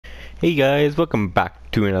Hey guys, welcome back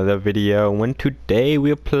to another video, and today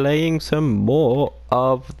we're playing some more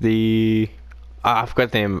of the... I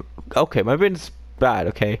forgot the name. Okay, my brain's bad,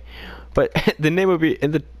 okay? But the name will be in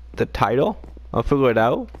the title. I'll figure it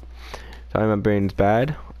out. Sorry, my brain's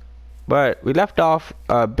bad. But we left off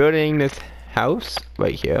building this house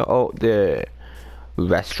right here. Oh, the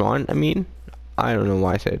restaurant, I mean. I don't know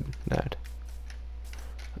why I said that.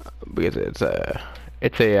 Because it's a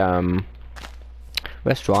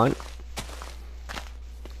restaurant.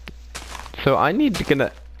 So I'm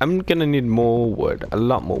gonna need more wood, a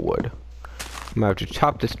lot more wood. I'm gonna have to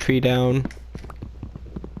chop this tree down.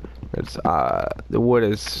 It's the wood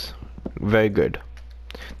is very good.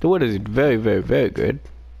 The wood is very, very, very good.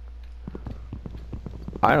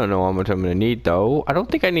 I don't know how much I'm gonna need though. I don't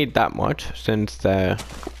think I need that much since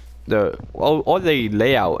all the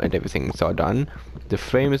layout and everything's all done. The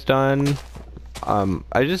frame is done.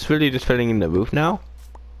 I just filling in the roof now.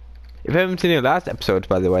 If you haven't seen the last episodes,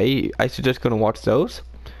 by the way, I suggest going to watch those.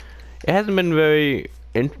 It hasn't been very,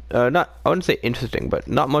 I wouldn't say interesting, but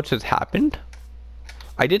not much has happened.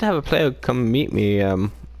 I did have a player come meet me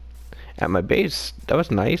at my base. That was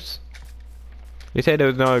nice. He said it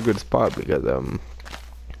was not a good spot because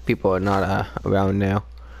people are not around now.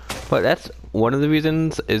 But that's one of the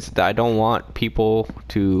reasons is that I don't want people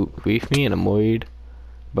to grief me, and I'm worried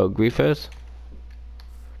about griefers.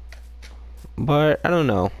 But I don't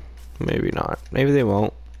know. Maybe not. Maybe they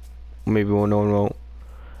won't. Maybe no one won't.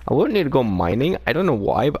 I wouldn't need to go mining. I don't know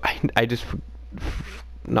why, but I just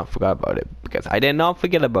not forgot about it because I did not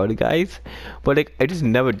forget about it, guys. But like, I just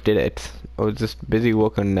never did it. I was just busy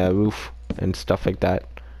working the roof and stuff like that.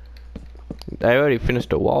 I already finished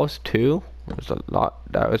the walls too. There's a lot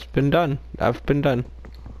that has been done. That's been done.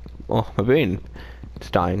 Oh, my brain, it's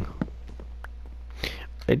dying.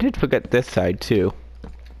 I did forget this side too.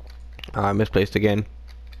 I misplaced again.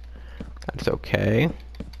 That's okay.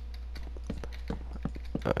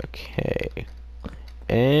 Okay.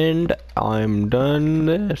 And I'm done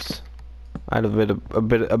this. I had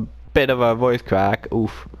a bit of a voice crack.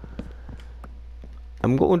 Oof.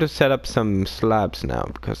 I'm going to set up some slabs now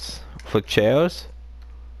because for chairs,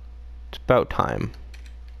 it's about time.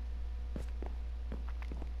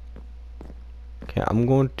 Okay, I'm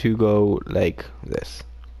going to go like this.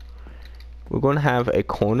 We're going to have a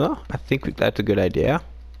corner. I think that's a good idea.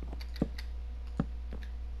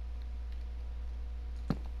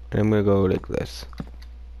 And I'm gonna go like this.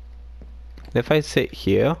 If I sit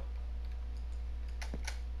here,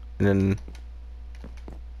 and then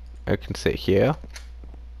I can sit here.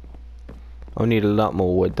 I'll need a lot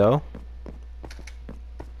more wood though.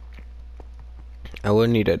 I will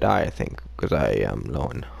need to die, I think, because I am low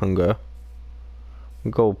on hunger.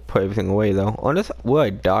 I'll go put everything away though. Unless will I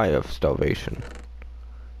die of starvation?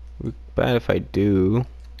 Bad if I do.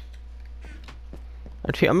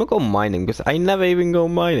 Actually, I'm gonna go mining because I never even go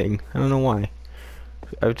mining. I don't know why.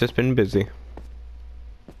 I've just been busy.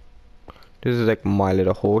 This is like my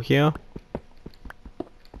little hole here.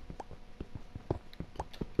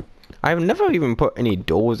 I've never even put any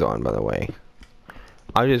doors on, by the way.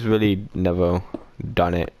 I've just really never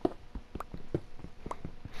done it.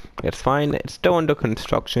 It's fine. It's still under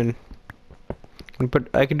construction. But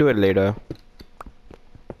I can do it later.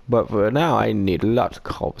 But for now, I need lots of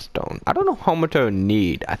cobblestone. I don't know how much I would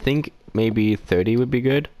need. I think maybe 30 would be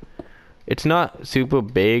good. It's not super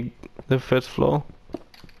big, the first floor.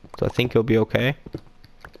 So I think it'll be okay.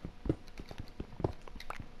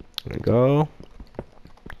 There we go.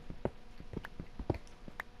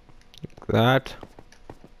 Like that.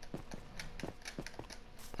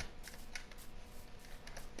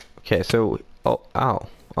 Okay, so... Oh, ow.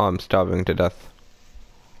 Oh, I'm starving to death.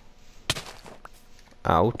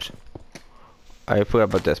 Ouch. I forgot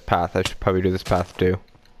about this path. I should probably do this path too.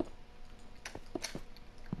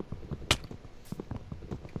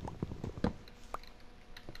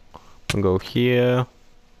 I'll go here.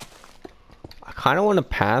 I kind of want a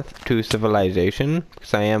path to civilization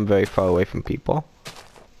because I am very far away from people.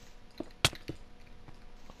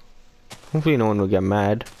 Hopefully no one will get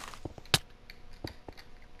mad.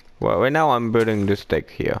 Well, right now I'm building this deck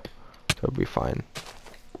here, so it'll be fine.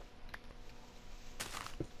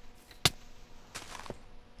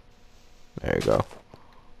 There you go.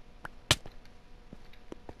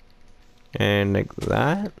 And like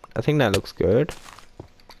that. I think that looks good.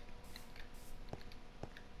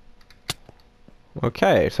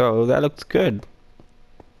 Okay, so that looks good.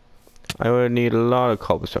 I would need a lot of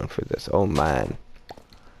cobblestone for this. Oh man.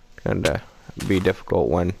 It's gonna be a difficult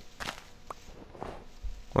one.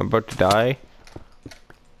 I'm about to die.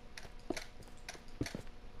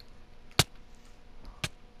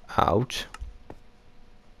 Ouch.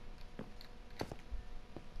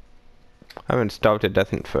 I haven't starved to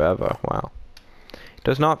death in forever. Wow. It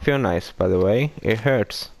does not feel nice, by the way. It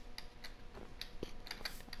hurts.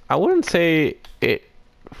 I wouldn't say it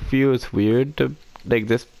feels weird to like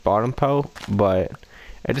this bottom part, but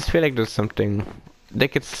I just feel like there's something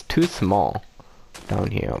like it's too small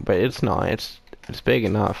down here, but it's not. It's big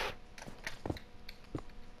enough.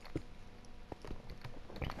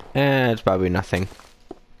 It's probably nothing.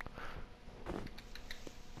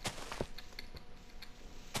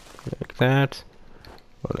 Like that.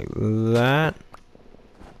 Or like that.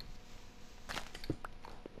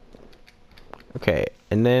 Okay,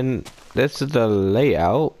 and then this is the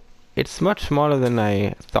layout. It's much smaller than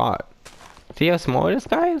I thought. See how small this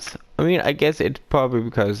guy is? I mean, I guess it's probably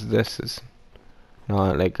because this is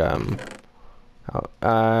not like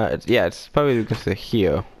it's probably because of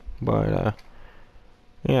here, but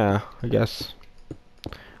yeah, I guess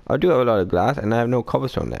I do have a lot of glass and I have no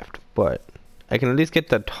cobblestone left, but I can at least get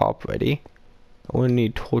the top ready. I wouldn't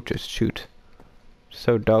need torches. Shoot, it's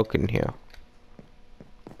so dark in here.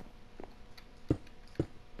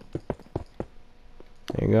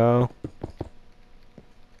 There you go.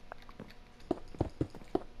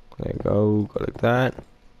 There you go. Go like that.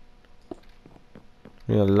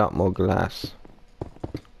 Need a lot more glass.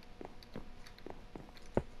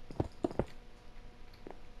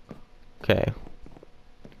 Okay.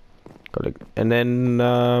 Got it. And then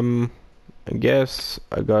I guess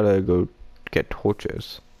I gotta go get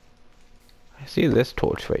torches. I see this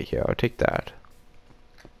torch right here. I'll take that.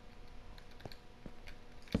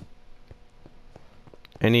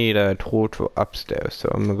 I need a torch for upstairs,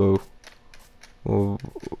 so I'm gonna go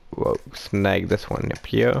snag this one up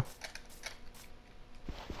here.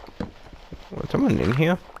 Was someone in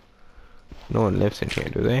here? No one lives in here,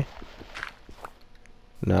 do they?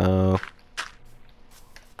 No.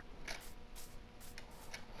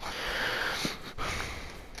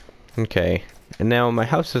 Okay, and now my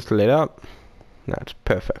house is lit up. That's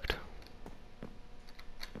perfect.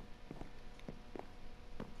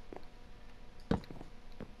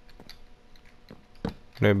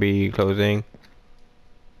 Gonna be closing.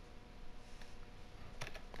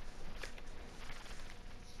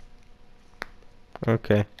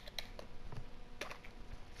 Okay.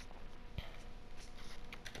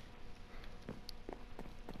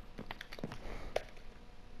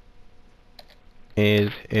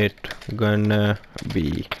 Is it gonna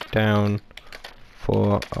be down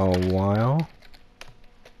for a while?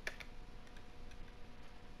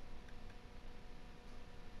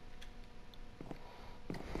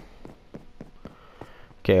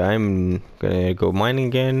 Okay, I'm gonna go mining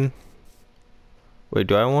again. Wait,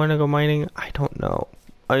 do I want to go mining? I don't know.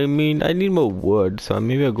 I mean, I need more wood, so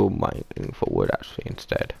maybe I'll go mining for wood actually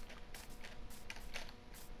instead.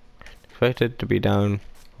 Expect it to be down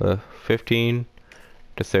 15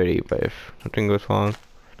 to 30, but if nothing goes wrong,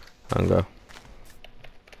 I'll go.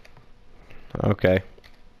 Okay.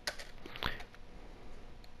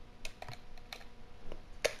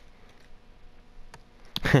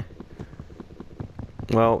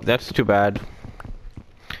 Well, that's too bad.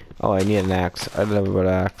 Oh, I need an axe. I love an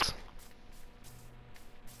axe.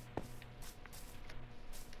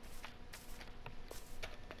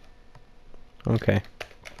 Okay.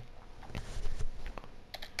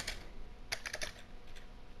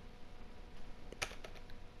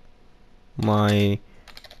 My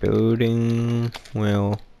building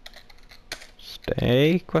will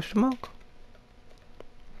stay? Question mark?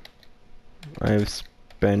 I've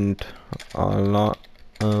spent a lot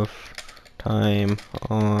of time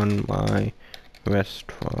on my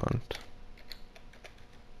restaurant.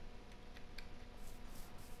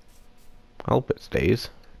 I hope it stays.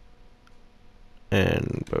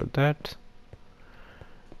 And about that.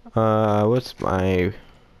 What's my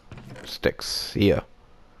sticks here?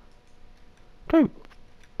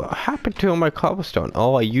 What happened to my cobblestone?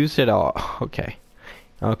 Oh, I used it all. Okay.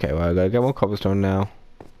 Okay, well, I gotta get more cobblestone now.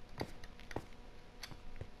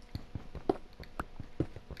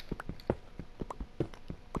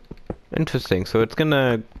 Interesting. So it's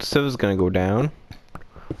gonna, server's gonna go down.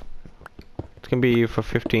 It's gonna be for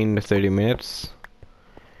 15 to 30 minutes.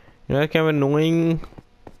 You know, that's kind of annoying,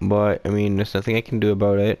 but I mean, there's nothing I can do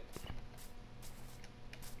about it.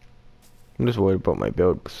 I'm just worried about my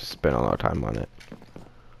build because I spent a lot of time on it.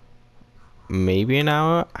 Maybe an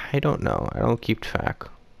hour? I don't know. I don't keep track.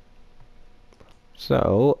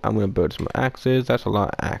 So, I'm gonna build some axes. That's a lot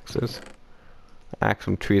of axes. Axe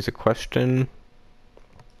from tree is a question.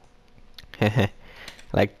 I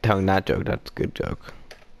like telling that joke. That's a good joke.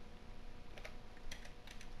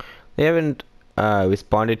 They haven't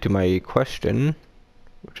responded to my question,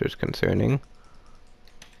 which is concerning.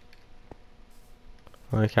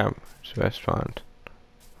 I can't. It's a restaurant.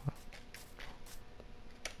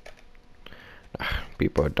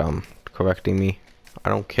 People are dumb. Correcting me. I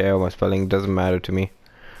don't care. My spelling doesn't matter to me.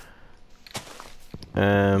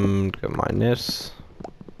 Get minus.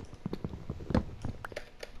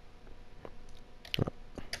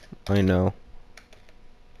 I know.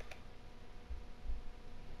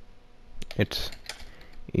 It's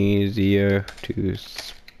easier to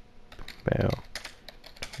spell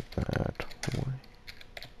that way.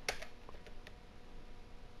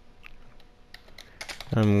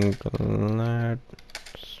 I'm glad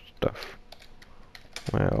stuff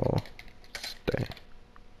will stay.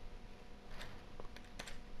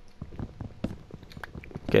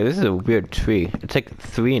 Okay, this is a weird tree. It's like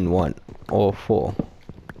 3 in 1 or 4.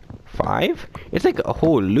 5? It's like a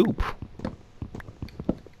whole loop.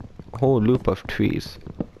 A whole loop of trees.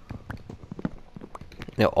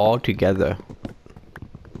 They're all together.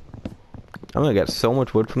 I'm gonna get so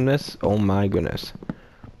much wood from this. Oh my goodness.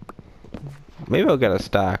 Maybe I'll get a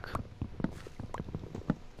stack.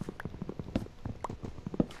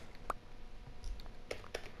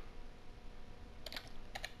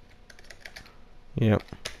 Yep.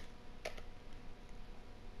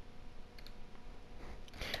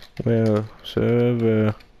 Will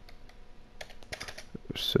server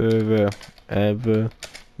ever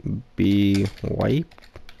be wiped?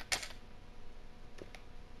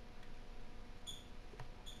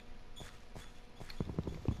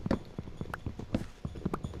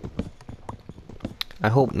 I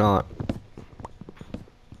hope not.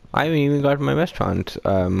 I haven't even got my restaurant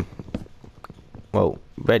well,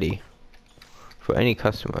 ready for any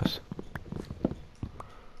customers.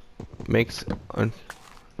 Makes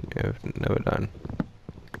yeah, never done.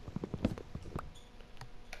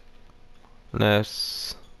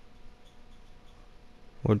 Unless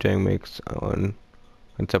Mojang makes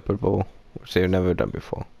unacceptable, which they've never done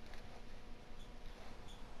before.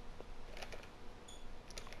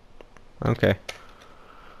 Okay.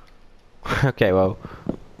 Okay, well,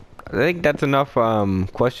 I think that's enough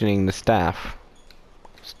questioning the staff.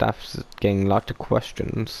 Staff's getting lots of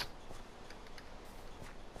questions.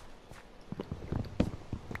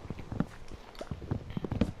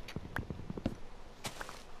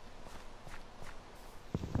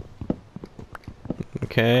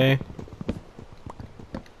 Okay.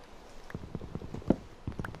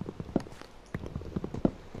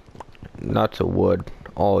 Lots of wood.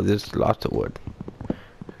 Oh, there's lots of wood.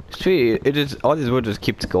 This tree, it is, all this wood just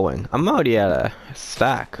keeps going. I'm already at a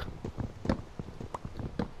stack.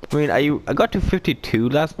 I mean, I got to 52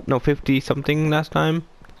 no, 50 something last time.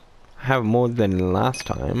 I have more than last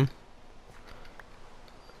time.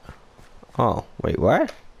 Oh, wait,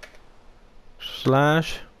 what?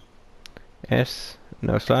 Slash S,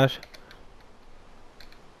 no, slash.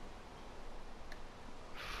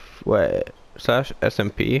 Wait, slash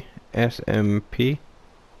SMP, SMP.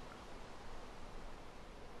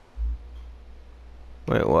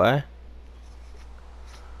 Wait, what?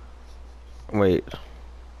 Wait.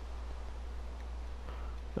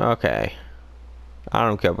 Okay. I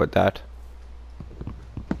don't care about that.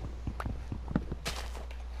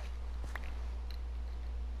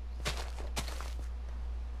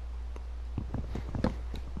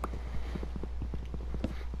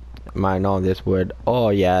 Mine all this wood. Oh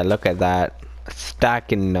yeah, look at that.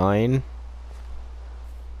 Stacking 9.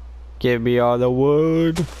 Give me all the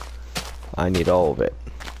wood. I need all of it.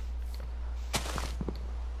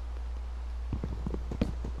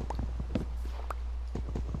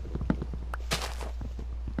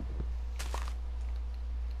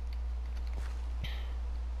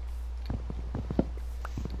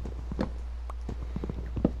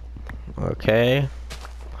 Okay.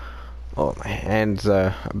 Oh, my hands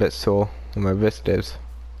are a bit sore. My wrist is.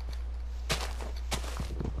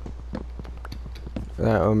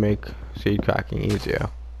 That will make seed cracking easier.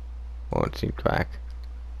 Won't seed crack.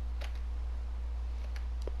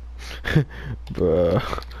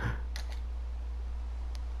 Bruh.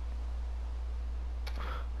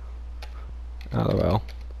 LOL.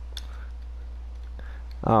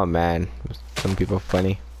 Oh man, some people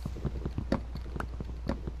funny.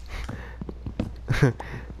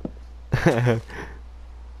 I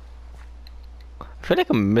feel like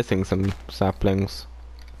I'm missing some saplings.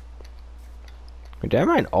 Did I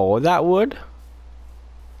mine all that wood?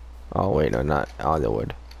 Oh wait, no, not all the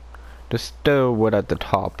wood. There's still wood at the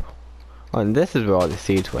top. Oh, and this is where all the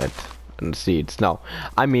seeds went. And the seeds, no.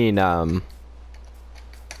 I mean,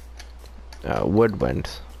 wood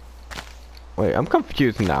went. Wait, I'm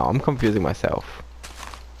confused now. I'm confusing myself.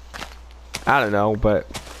 I don't know, but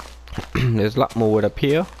there's a lot more wood up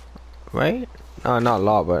here, right? No, not a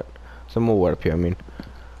lot, but some more wood up here, I mean.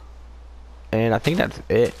 And I think that's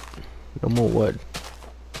it. No more wood.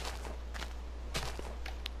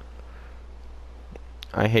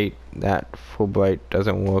 I hate that Fulbright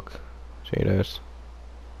doesn't work. Shaders.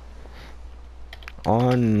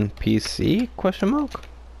 On PC? Question mark?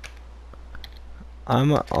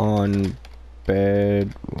 I'm on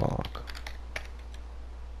Bedrock.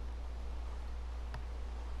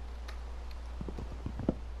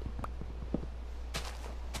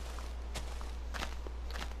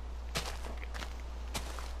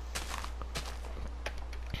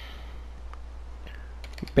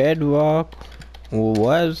 Bedrock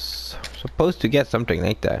was supposed to get something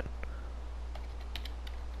like that.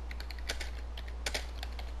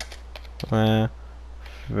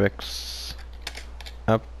 Fix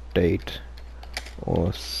update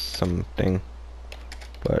or something,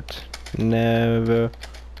 but never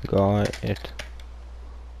got it.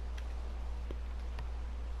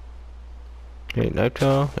 Okay,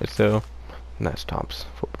 Nitro is still that stops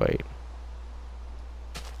for bite.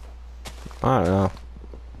 I don't know.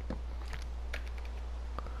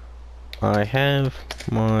 I have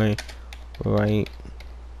my brightness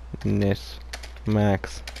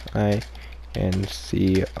max. I can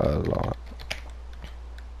see a lot.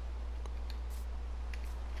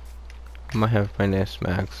 I might have brightness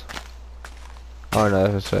max. Oh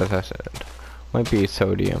no, that's it. Might be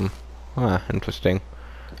sodium. Ah, interesting.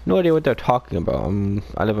 No idea what they're talking about.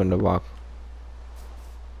 I live in the rock.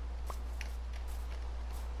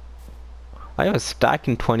 I have a stack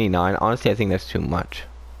in 29. Honestly, I think that's too much.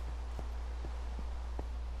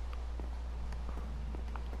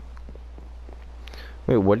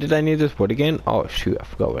 Wait, what did I need this wood again? Oh shoot, I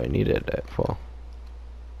forgot what I needed it for.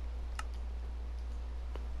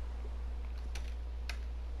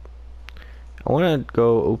 I want to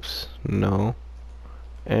go, oops, no.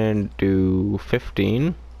 And do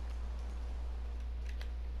 15.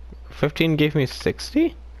 15 gave me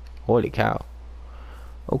 60? Holy cow.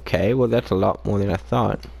 Okay, well that's a lot more than I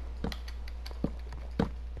thought.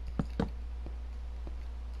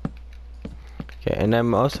 Okay, and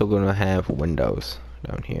I'm also gonna have windows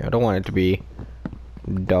down here. I don't want it to be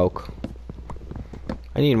dark.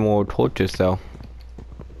 I need more torches though.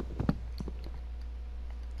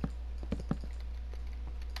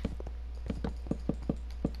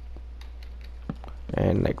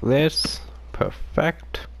 And like this.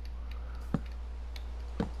 Perfect.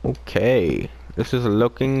 Okay. This is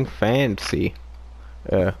looking fancy.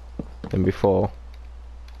 Than before.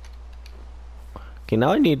 Okay,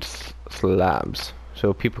 now I need slabs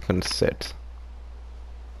so people can sit.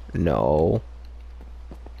 No.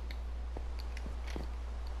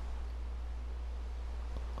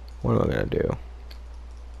 What am I gonna do?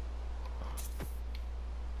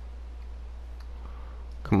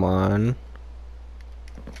 Come on.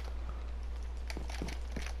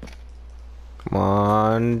 Come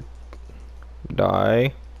on.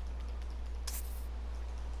 Die.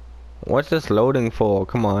 What's this loading for?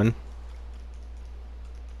 Come on.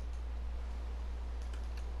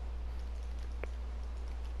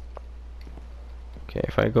 Okay,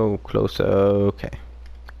 if I go closer, okay.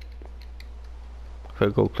 If I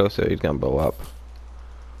go closer, he's gonna blow up.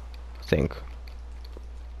 I think.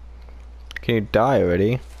 Can you die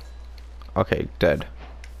already? Okay, dead.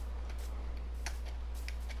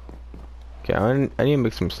 Okay, I need to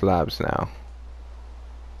make some slabs now.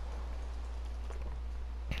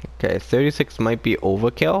 Okay, 36 might be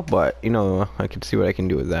overkill, but you know, I can see what I can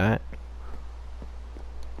do with that.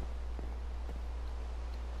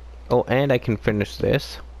 Oh, and I can finish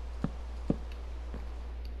this.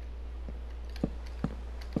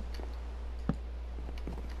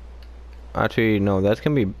 Actually, no, that's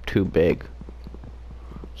gonna be too big.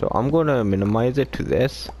 So I'm gonna minimize it to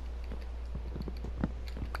this.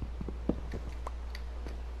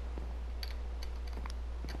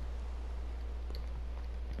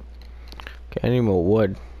 Okay, I need more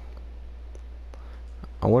wood.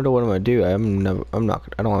 I wonder what I'm gonna do. I don't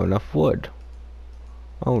have enough wood.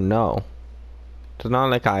 Oh no. It's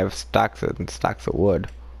not like I have stacks and stacks of wood.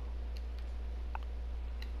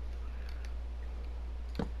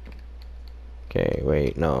 Okay,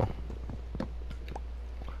 wait, no.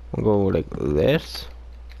 We'll go like this.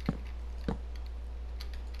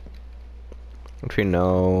 Actually,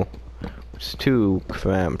 no. It's too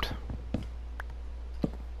cramped.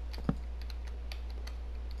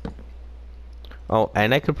 Oh,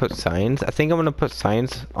 and I could put signs. I think I'm gonna put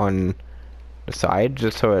signs on the side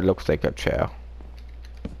just so it looks like a chair.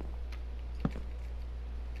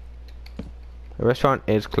 The restaurant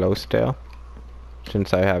is closed still,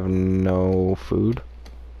 since I have no food.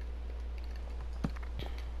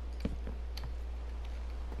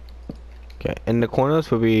 Okay, and the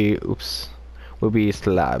corners will be, oops, will be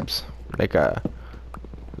slabs, like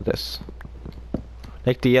this,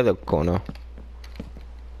 like the other corner.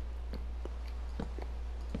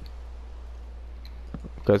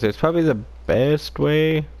 Because it's probably the best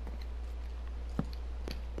way.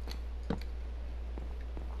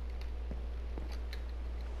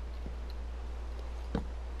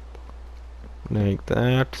 Like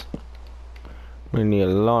that. We need a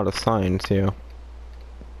lot of signs here.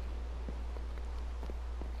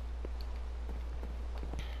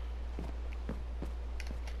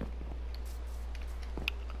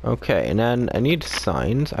 Okay, and then I need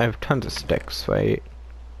signs. I have tons of sticks, right?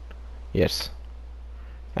 Yes.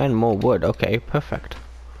 And more wood. Okay, perfect.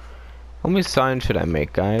 How many signs should I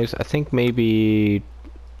make, guys? I think maybe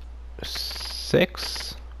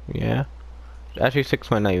 6? Yeah. Actually, 6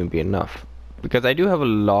 might not even be enough. Because I do have a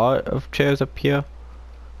lot of chairs up here.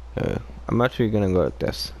 I'm actually gonna go with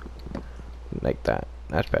this. Like that.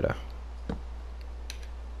 That's better.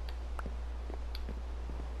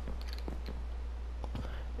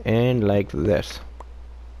 And like this.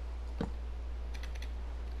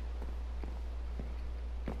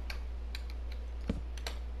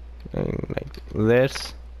 And like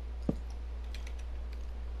this.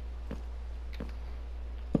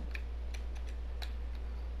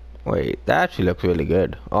 Wait, that actually looks really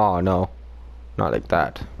good. Oh no, not like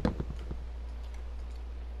that.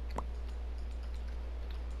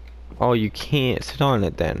 Oh, you can't sit on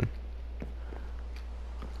it then.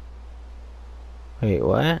 Wait,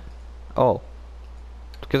 what? Oh,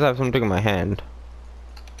 it's because I have something in my hand.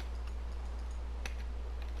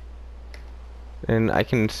 And I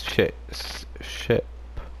can shit.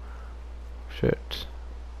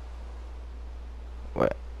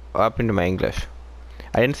 What? Up into my English.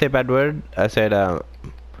 I didn't say a bad word. I said, I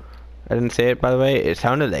didn't say it, by the way. It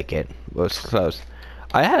sounded like it. It was close.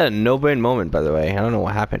 I had a no-brain moment, by the way. I don't know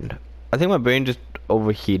what happened. I think my brain just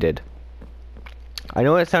overheated. I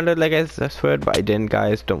know it sounded like I swear, but I didn't,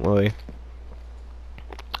 guys. Don't worry.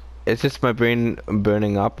 It's just my brain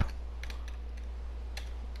burning up.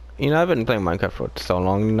 You know, I've been playing Minecraft for so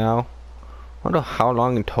long now. I wonder how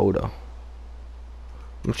long in total.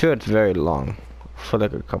 I'm sure it's very long. For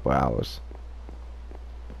like a couple hours.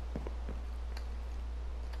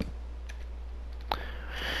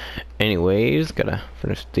 Anyways, gotta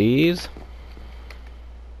finish these.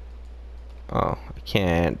 Oh, I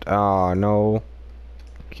can't. Oh, no.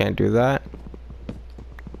 Can't do that.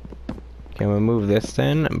 Can we move this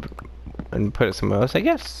then and put it somewhere else? I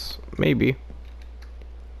guess. Maybe.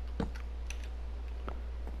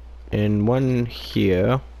 And one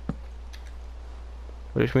here.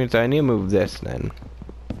 Which means I need to move this then.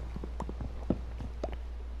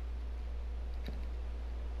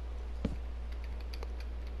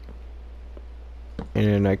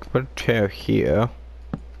 And I can put a chair here.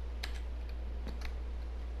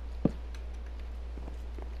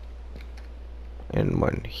 And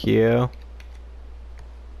one here.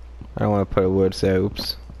 I don't want to put a wood there,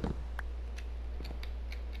 oops.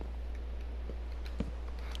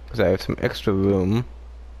 Because I have some extra room.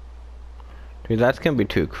 Dude, that's gonna be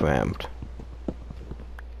too cramped.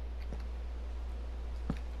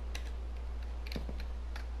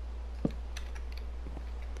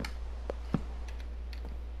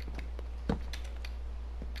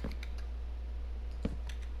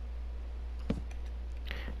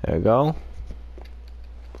 There we go.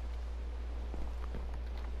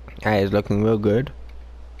 That is looking real good.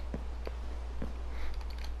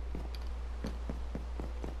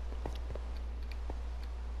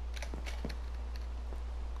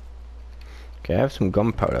 Okay, I have some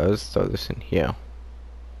gunpowder. Let's throw this in here.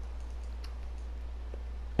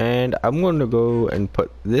 And I'm going to go and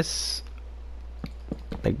put this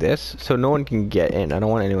like this, so no one can get in. I don't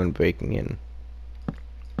want anyone breaking in.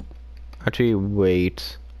 Actually,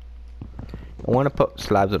 wait. I want to put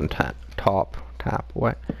slabs on top.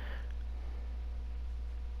 What?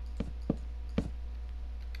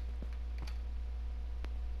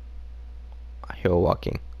 I hear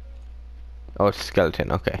walking. Oh,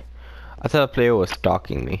 skeleton. Okay. I thought a player was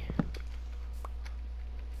stalking me.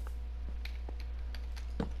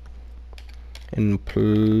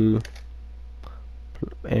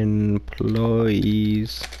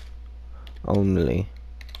 Employees only.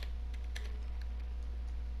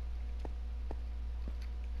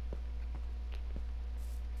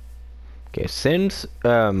 Okay, since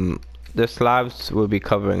the slabs will be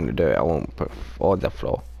covering the dirt, I won't put all the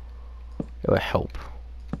floor. It will help.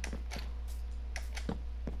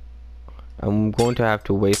 I'm going to have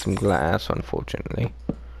to waste some glass, unfortunately.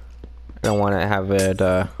 I don't want to have it,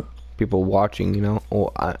 people watching, you know.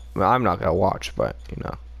 Or I'm not gonna watch, but you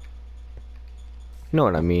know. You know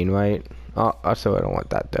what I mean, right? Oh, also I don't want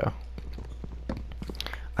that though.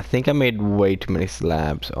 I think I made way too many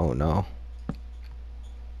slabs. Oh no.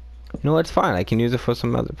 You know what, it's fine. I can use it for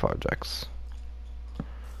some other projects.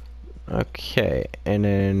 Okay, and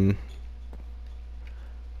then...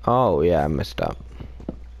 Oh yeah, I messed up.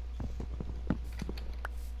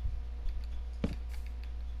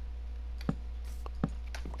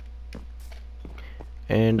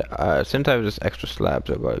 And since I have this extra slabs,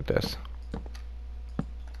 I'll go like this.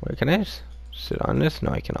 Wait, can I just sit on this?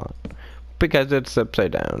 No, I cannot. Because it's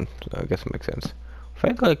upside down, so I guess it makes sense. If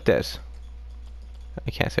I go like this,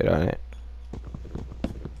 I can't sit on it.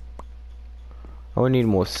 I would need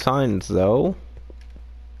more signs though.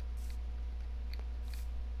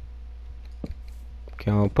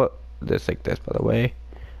 Okay, I'll put this like this, by the way.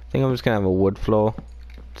 I think I'm just gonna have a wood floor.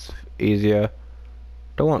 It's easier.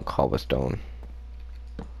 Don't want cobblestone.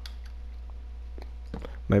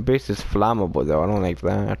 My base is flammable though, I don't like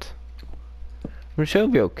that. I'm sure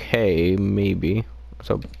it'll be okay, maybe.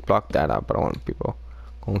 So block that up, I don't want people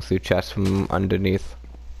going through chests from underneath.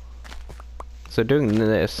 So doing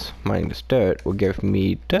this, mining this dirt, will give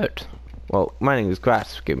me dirt. Well, mining this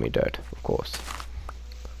grass will give me dirt, of course.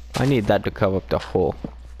 I need that to cover up the hole.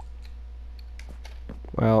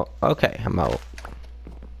 Well, okay, I'm out.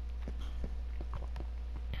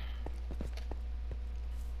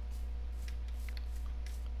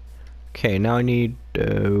 Okay, now I need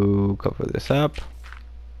to cover this up.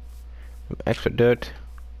 Some extra dirt.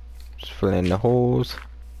 Just fill in the holes.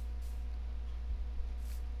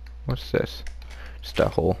 What's this? Just a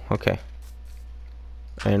hole, okay.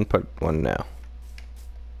 And put one now.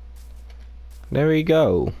 There we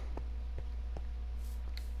go.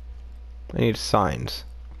 I need signs.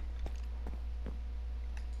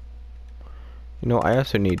 You know, I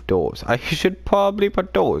also need doors. I should probably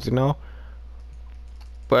put doors, you know?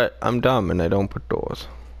 But I'm dumb and I don't put doors.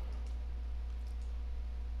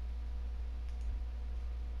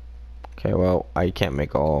 Okay, well, I can't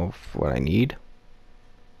make all of what I need.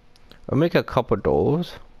 I'll make a couple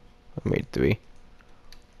doors. I made 3.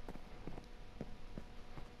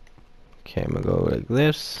 Okay, I'm gonna go like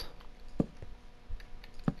this.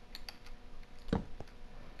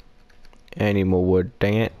 I need more wood,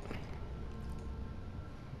 dang it.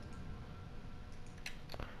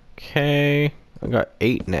 Okay, I got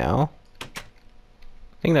 8 now.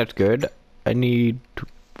 I think that's good. I need to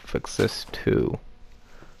fix this too.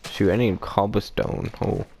 Shoot, I need cobblestone.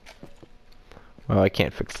 Oh. Well, I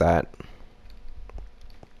can't fix that.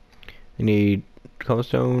 I need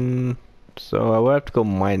cobblestone, so I will have to go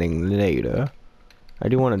mining later. I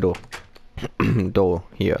do want a door. Door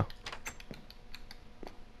here.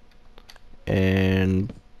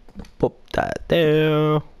 And put that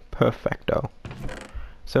there. Perfecto.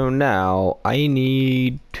 So now I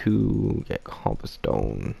need to get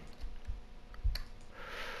cobblestone.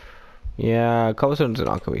 Yeah, cobblestone's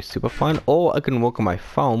not gonna be super fun. Or I can work on my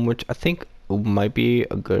farm, which I think might be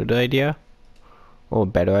a good idea. Or a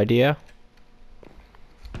better idea.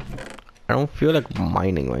 I don't feel like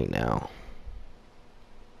mining right now.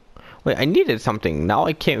 Wait, I needed something. Now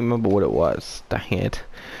I can't remember what it was. Dang it.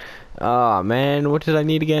 Ah, man, what did I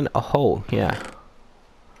need again? A hole, yeah.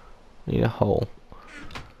 I need a hole.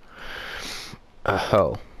 A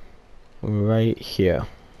hole. Right here.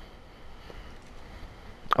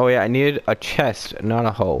 Oh yeah, I needed a chest, not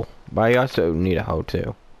a hole. But I also need a hole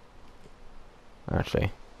too.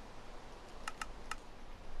 Actually.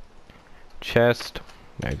 Chest.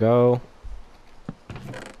 There you go.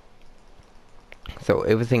 So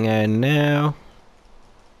everything in now.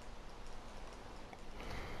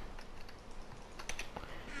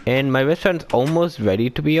 And my restaurant's almost ready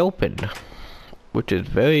to be opened, which is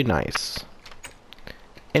very nice.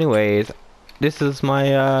 Anyways, this is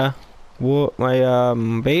my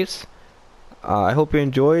base. I hope you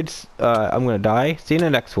enjoyed. I'm gonna die. See you in the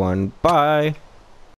next one. Bye.